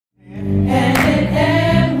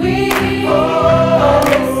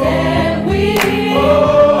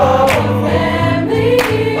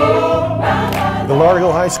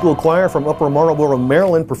School choir from Upper Marlboro,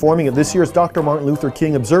 Maryland, performing at this year's Dr. Martin Luther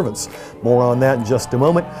King observance. More on that in just a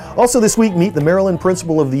moment. Also this week, meet the Maryland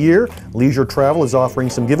Principal of the Year. Leisure Travel is offering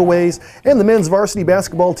some giveaways, and the men's varsity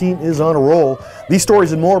basketball team is on a roll. These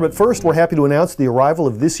stories and more, but first, we're happy to announce the arrival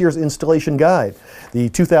of this year's installation guide. The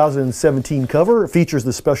 2017 cover features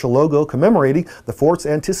the special logo commemorating the fort's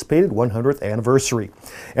anticipated 100th anniversary.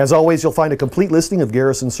 As always, you'll find a complete listing of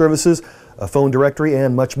garrison services, a phone directory,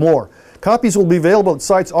 and much more. Copies will be available at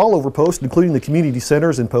sites all over Post, including the community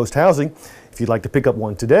centers and Post housing. If you'd like to pick up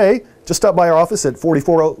one today, just stop by our office at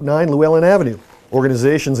 4409 Llewellyn Avenue.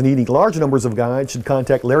 Organizations needing large numbers of guides should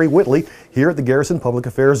contact Larry Whitley here at the Garrison Public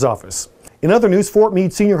Affairs Office. In other news, Fort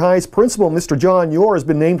Meade Senior High's principal, Mr. John Yore, has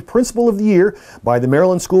been named Principal of the Year by the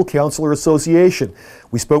Maryland School Counselor Association.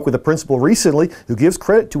 We spoke with the principal recently, who gives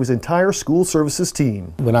credit to his entire school services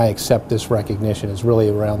team. When I accept this recognition, it's really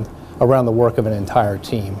around the work of an entire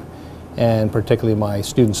team, and particularly my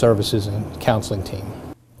student services and counseling team.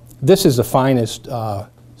 This is the finest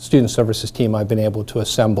student services team I've been able to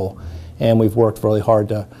assemble, and we've worked really hard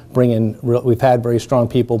to bring in, we've had very strong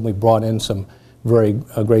people, we've brought in some very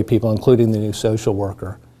great people, including the new social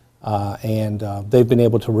worker, and they've been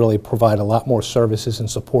able to really provide a lot more services and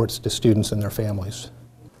supports to students and their families.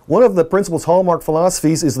 One of the principal's hallmark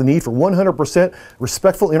philosophies is the need for 100%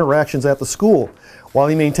 respectful interactions at the school. While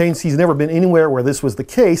he maintains he's never been anywhere where this was the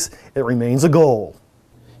case, it remains a goal.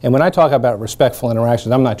 And when I talk about respectful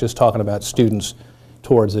interactions, I'm not just talking about students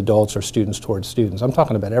towards adults or students towards students. I'm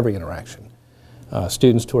talking about every interaction.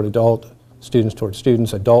 Students toward adults, students toward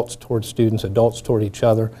students, adults toward students, adults toward each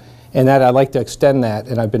other. And that I'd like to extend that,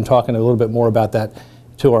 and I've been talking a little bit more about that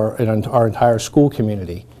to our entire school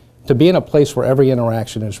community. To be in a place where every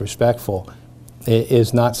interaction is respectful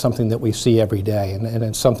is not something that we see every day, and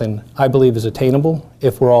it's something I believe is attainable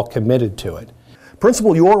if we're all committed to it.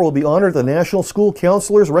 Principal Yore will be honored at the National School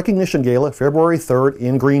Counselors Recognition Gala February 3rd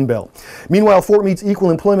in Greenbelt. Meanwhile, Fort Meade's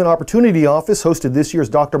Equal Employment Opportunity Office hosted this year's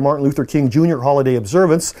Dr. Martin Luther King Jr. holiday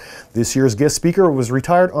observance. This year's guest speaker was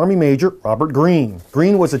retired Army Major Robert Green.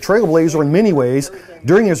 Green was a trailblazer in many ways.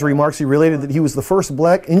 During his remarks, he related that he was the first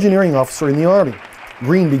black engineering officer in the Army.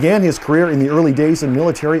 Green began his career in the early days in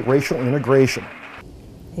military racial integration.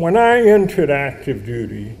 When I entered active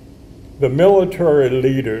duty, the military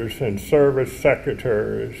leaders and service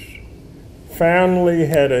secretaries finally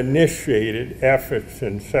had initiated efforts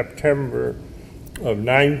in September of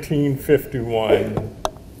 1951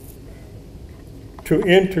 to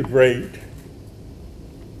integrate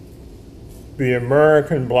the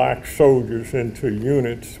American black soldiers into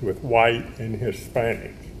units with white and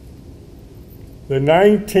Hispanics. The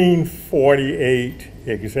 1948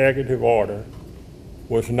 executive order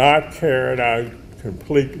was not carried out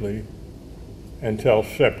completely until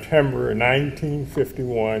September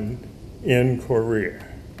 1951 in Korea.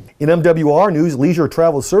 In MWR News, Leisure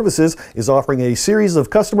Travel Services is offering a series of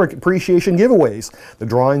customer appreciation giveaways. The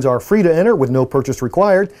drawings are free to enter with no purchase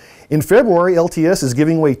required. In February, LTS is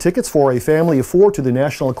giving away tickets for a family of 4 to the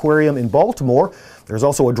National Aquarium in Baltimore. There's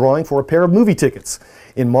also a drawing for a pair of movie tickets.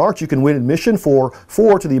 In March, you can win admission for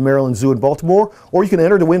 4 to the Maryland Zoo in Baltimore, or you can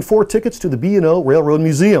enter to win 4 tickets to the B&O Railroad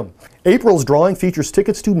Museum. April's drawing features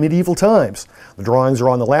tickets to Medieval Times. The drawings are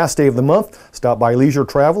on the last day of the month. Stop by Leisure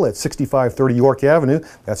Travel at 6530 York Avenue.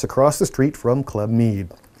 That's across the street from Club Meade.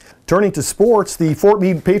 Turning to sports, the Fort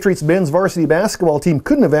Meade Patriots men's varsity basketball team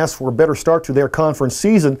couldn't have asked for a better start to their conference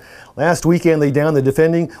season. Last weekend, they downed the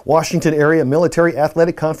defending Washington Area Military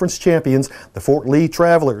Athletic Conference champions, the Fort Lee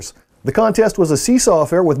Travelers. The contest was a seesaw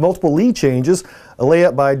affair with multiple lead changes. A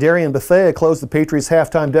layup by Darian Bethea closed the Patriots'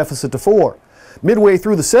 halftime deficit to 4. Midway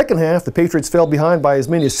through the second half, the Patriots fell behind by as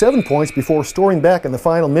many as 7 points before storming back in the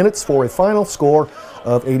final minutes for a final score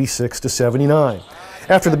of 86-79.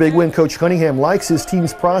 After the big win, Coach Cunningham likes his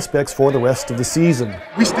team's prospects for the rest of the season.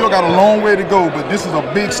 We still got a long way to go, but this is a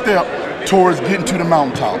big step towards getting to the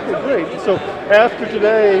mountaintop. Okay, great. So after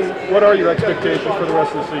today, what are your expectations for the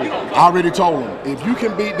rest of the season? I already told them, if you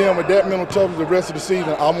can beat them with that mental toughness the rest of the season,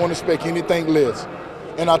 I won't expect anything less.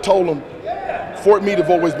 And I told them, Fort Meade have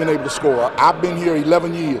always been able to score. I've been here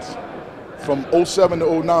 11 years. From 07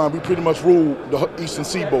 to 09, we pretty much ruled the Eastern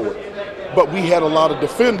Seaboard. But we had a lot of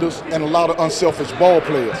defenders and a lot of unselfish ball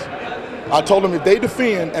players. I told them if they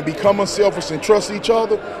defend and become unselfish and trust each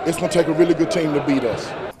other, it's going to take a really good team to beat us.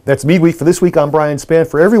 That's Meade Week for this week. I'm Brian Spann.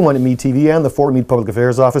 For everyone at Meade TV and the Fort Meade Public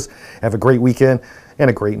Affairs Office, have a great weekend and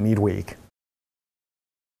a great Meade Week.